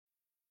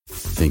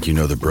Think you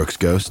know the Brooks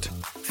Ghost?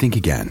 Think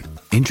again.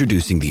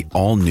 Introducing the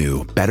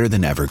all-new,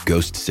 better-than-ever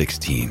Ghost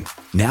 16.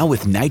 Now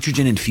with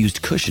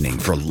nitrogen-infused cushioning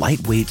for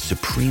lightweight,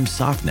 supreme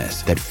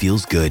softness that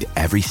feels good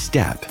every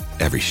step,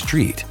 every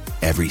street,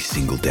 every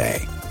single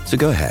day. So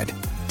go ahead,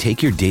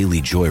 take your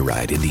daily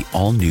joyride in the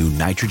all-new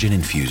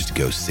nitrogen-infused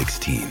Ghost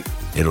 16.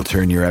 It'll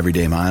turn your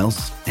everyday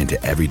miles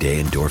into everyday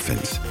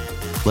endorphins.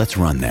 Let's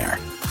run there.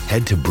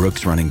 Head to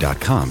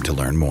brooksrunning.com to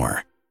learn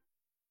more.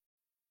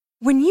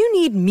 When you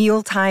need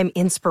mealtime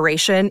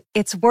inspiration,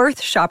 it's worth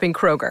shopping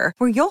Kroger,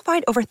 where you'll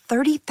find over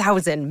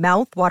 30,000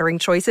 mouth-watering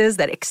choices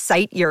that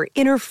excite your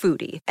inner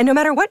foodie. And no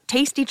matter what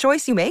tasty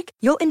choice you make,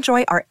 you'll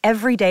enjoy our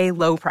everyday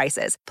low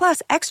prices,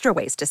 plus extra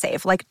ways to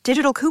save, like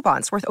digital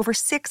coupons worth over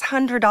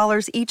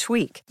 $600 each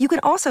week. You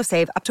can also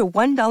save up to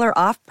 $1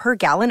 off per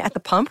gallon at the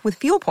pump with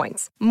fuel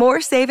points.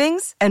 More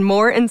savings and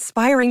more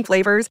inspiring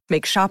flavors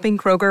make shopping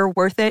Kroger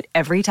worth it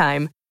every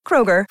time.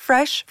 Kroger,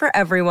 fresh for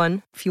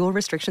everyone. Fuel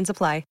restrictions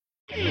apply.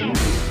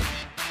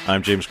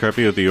 I'm James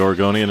Crepey with the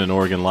Oregonian and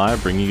Oregon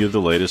Live, bringing you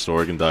the latest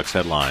Oregon Ducks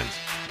headlines.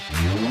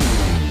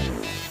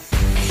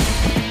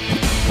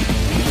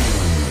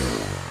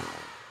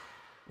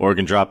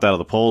 Oregon dropped out of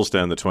the polls to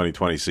end the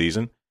 2020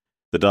 season.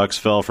 The Ducks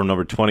fell from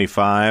number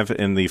 25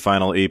 in the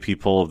final AP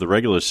poll of the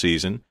regular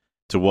season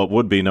to what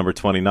would be number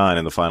 29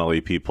 in the final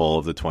AP poll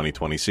of the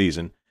 2020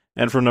 season,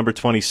 and from number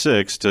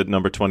 26 to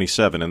number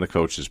 27 in the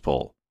coaches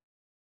poll.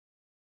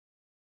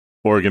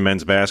 Oregon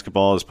men's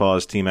basketball has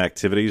paused team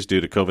activities due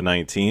to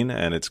COVID-19,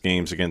 and its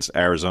games against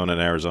Arizona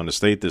and Arizona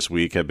State this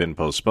week have been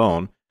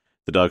postponed.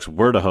 The Ducks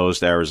were to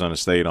host Arizona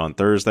State on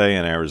Thursday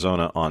and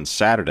Arizona on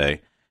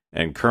Saturday,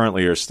 and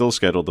currently are still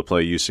scheduled to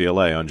play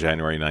UCLA on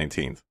January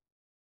 19th.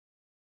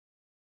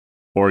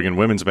 Oregon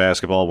women's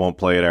basketball won't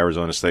play at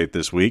Arizona State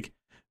this week.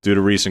 Due to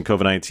recent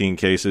COVID-19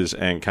 cases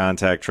and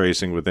contact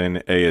tracing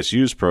within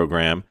ASU's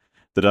program,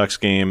 the Ducks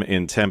game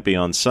in Tempe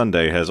on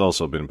Sunday has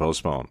also been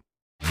postponed.